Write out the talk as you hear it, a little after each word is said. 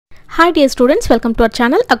Hi dear students, welcome to our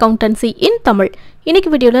channel Accountancy in Tamil. இன்னைக்கு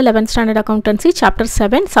வீடியோல 11th standard accountancy chapter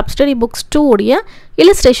 7 subsidiary books 2 உடைய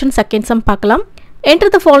illustration second sum பார்க்கலாம். Enter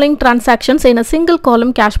the following transactions in a single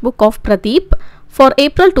column cash book of Pradeep for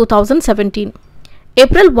April 2017.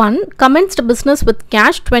 April 1 commenced business with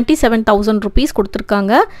cash 27,000 rupees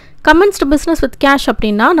கொடுத்திருக்காங்க. Commenced business with cash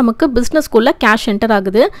அப்படினா நமக்கு business குள்ள cash enter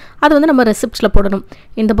ஆகுது. அது வந்து நம்ம receiptsல போடணும்.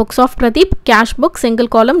 In the books of Pradeep, cash book single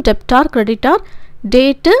column debtor creditor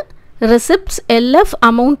date receipts LF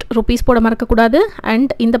amount rupees போட மறக்க கூடாது and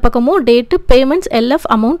இந்த பக்கமும் date payments LF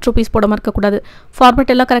amount rupees போட மறக்க கூடாது. Format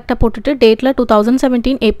எல்லாம் கரெக்ட்டா போட்டுட்டு dateல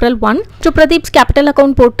 2017 April 1 to Pradeep's capital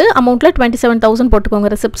account போட்டு amountல 27,000 போட்டுக்கோங்க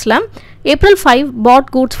receiptsல. April 5 bought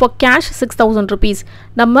goods for cash 6,000 rupees.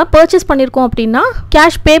 நம்ம purchase பண்ணிருக்கோம் அப்படினா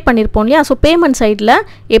cash pay பண்ணிருப்போம் இல்லையா? So payment sideல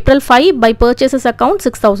April 5 by purchases account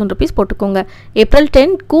 6,000 rupees போட்டுக்கோங்க. April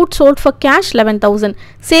 10 goods sold for cash 11,000.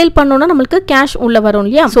 Sale பண்ணோம்னா நமக்கு cash உள்ள வரும்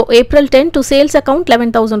இல்லையா? So April 10 to sales account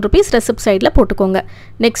 11,000 rupees receipt side la போட்டுக்கோங்க.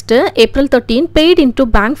 Next April 13 paid into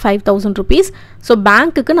bank 5,000 rupees. So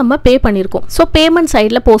bank க்கு நம்ம pay பண்ணிருக்கோம். So payment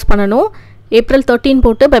side la post பண்ணனும். April 13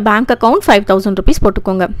 போட்டு by bank account 5,000 rupees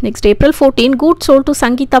போட்டுக்கோங்க. Next April 14 goods sold to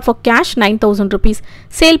Sangeeta for cash 9,000 rupees.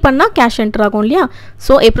 Sale பண்ணா cash enter ஆகும் இல்லையா?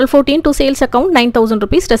 So April 14 to sales account 9,000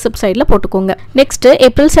 rupees receipt side la போட்டுக்கோங்க. Next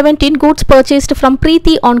April 17 goods purchased from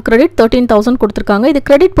Preeti on credit 13,000 கொடுத்திருக்காங்க. இது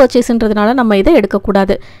credit purchaseன்றதுனால நம்ம இத எடுக்க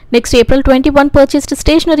கூடாது. Next April 21 purchased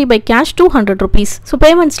stationery by cash 200 rupees. So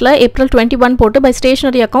paymentsல April 21 போட்டு by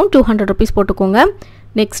stationery account 200 rupees போட்டுக்கோங்க.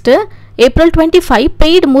 Next April 25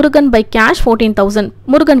 paid Murugan by cash 14,000.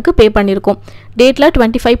 முருகனுக்கு pay பண்ணிருக்கோம். Dateல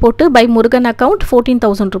 25 போட்டு by Murugan account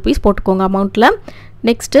 14,000 rupees போட்டுக்கோங்க amountல.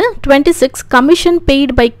 Next 26 commission paid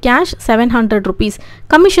by cash 700 rupees.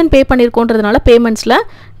 Commission pay பண்ணிருக்கோன்றதுனால payments-ல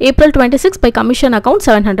April 26 by commission account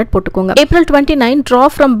 700 போட்டுக்கோங்க. April 29 draw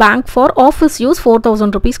from bank for office use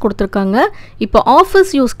 4,000 rupees கொடுத்திருக்காங்க. இப்போ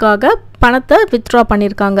office use-க்காக பணத்தை withdraw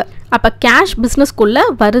பண்ணிருக்காங்க. அப்ப cash business குள்ள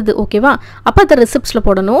வருது ஓகேவா? அப்ப அத receipts-ல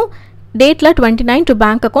போடணும். Dateல 29 to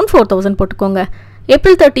bank account 4,000 போட்டுக்கோங்க.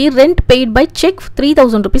 April 30 rent paid by check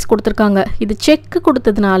 3,000 rupees கொடுத்திருக்காங்க. இது check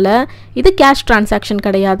கொடுத்ததுனால இது cash transaction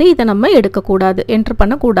கிடையாது. இத நம்ம எடுக்க கூடாது. என்டர்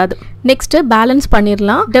பண்ண கூடாது. Next balance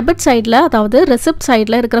பண்ணிரலாம். Debit sideல அதாவது receipt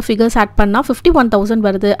sideல இருக்கிற figures add பண்ணா 51,000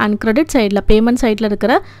 வருது and credit sideல payment sideல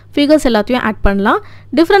இருக்கிற figures எல்லாத்தையும் add பண்ணலாம்.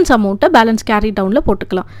 Difference amount balance carry downல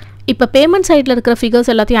போட்டுக்கலாம். இப்ப payment sideல இருக்கிற figures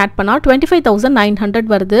எல்லாத்தையும் add பண்ணா 25,900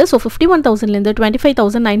 வருது. So 51,000ல இருந்து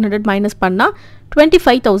 25,900 minus பண்ணா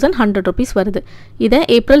 25,100 rupees வருது. இத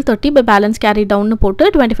April 30 by balance carry down னு போட்டு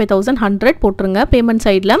 25,100 போட்டுருங்க payment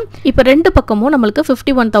sideல. இப்ப ரெண்டு பக்கமும் நமக்கு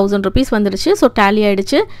 51,000 rupees வந்துருச்சு. So tally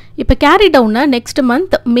ஆயிடுச்சு. இப்ப carry down next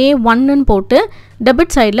month May 1 னு போட்டு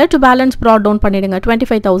debit sideல to balance brought down பண்ணிடுங்க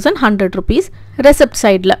 25,100 rupees receipt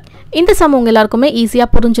sideல. இந்த சம் உங்க எல்லாருக்குமே ஈஸியா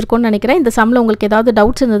புரிஞ்சிருக்கும்னு நினைக்கிறேன். இந்த சம்ல உங்களுக்கு ஏதாவது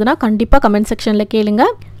டவுட்ஸ் இருந்ததுனா கண்டிப்பா கமெண்ட் செக்ஷன்ல கேளுங்க.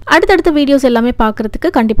 அடுத்தடுத்த வீடியோஸ் எல்லாமே பார்க்கிறதுக்கு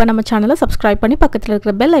கண்டிப்பா நம்ம சேனலை சப்ஸ்கிரைப் பண்ணி பக்கத்துல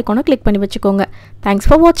இருக்கிற பெல் ஐகானை கிளிக் பண்ணி வச்சுக்கோங்க. Thanks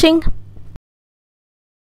for watching.